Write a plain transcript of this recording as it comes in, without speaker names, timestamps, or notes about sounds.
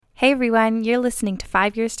Hey everyone, you're listening to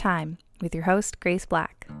 5 Years Time with your host, Grace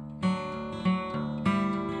Black.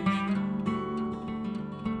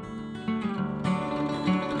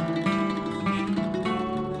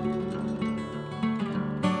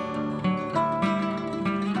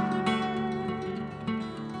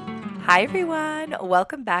 Hi everyone,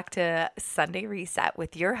 welcome back to Sunday Reset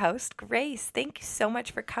with your host, Grace. Thank you so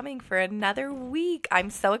much for coming for another week. I'm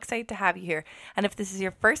so excited to have you here. And if this is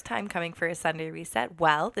your first time coming for a Sunday Reset,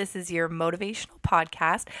 well, this is your motivational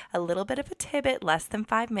podcast, a little bit of a tidbit, less than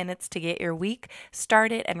 5 minutes to get your week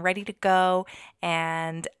started and ready to go.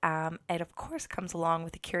 And it, of course, comes along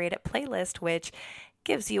with a curated playlist, which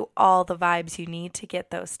gives you all the vibes you need to get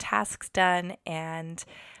those tasks done and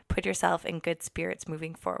put yourself in good spirits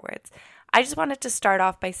moving forwards. I just wanted to start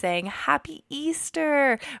off by saying Happy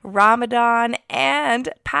Easter, Ramadan, and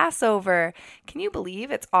Passover. Can you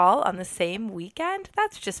believe it's all on the same weekend?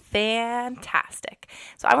 That's just fantastic.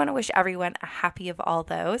 So I want to wish everyone a happy of all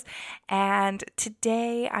those. And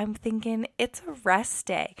today I'm thinking it's a rest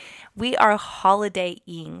day. We are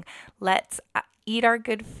holidaying. Let's eat our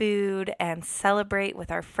good food and celebrate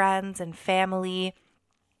with our friends and family,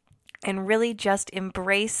 and really just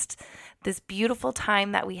embraced this beautiful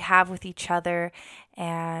time that we have with each other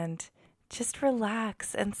and just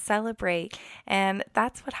relax and celebrate. And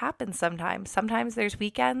that's what happens sometimes. Sometimes there's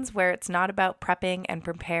weekends where it's not about prepping and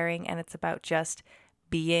preparing, and it's about just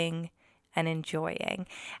being and enjoying.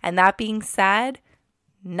 And that being said,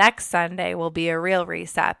 next Sunday will be a real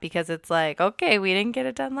reset, because it's like, okay, we didn't get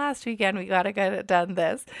it done last weekend. We got to get it done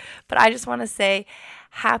this. But I just want to say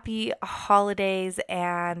happy holidays,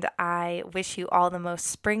 and I wish you all the most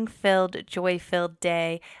spring-filled, joy-filled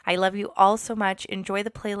day. I love you all so much. Enjoy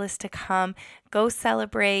the playlist to come. Go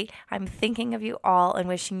celebrate. I'm thinking of you all and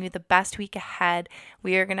wishing you the best week ahead.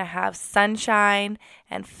 We are going to have sunshine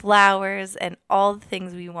and flowers and all the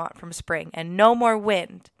things we want from spring, and no more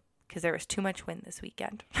wind, because there was too much wind this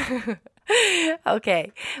weekend.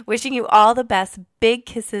 Okay, wishing you all the best. Big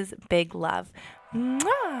kisses, big love.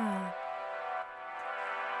 Mwah!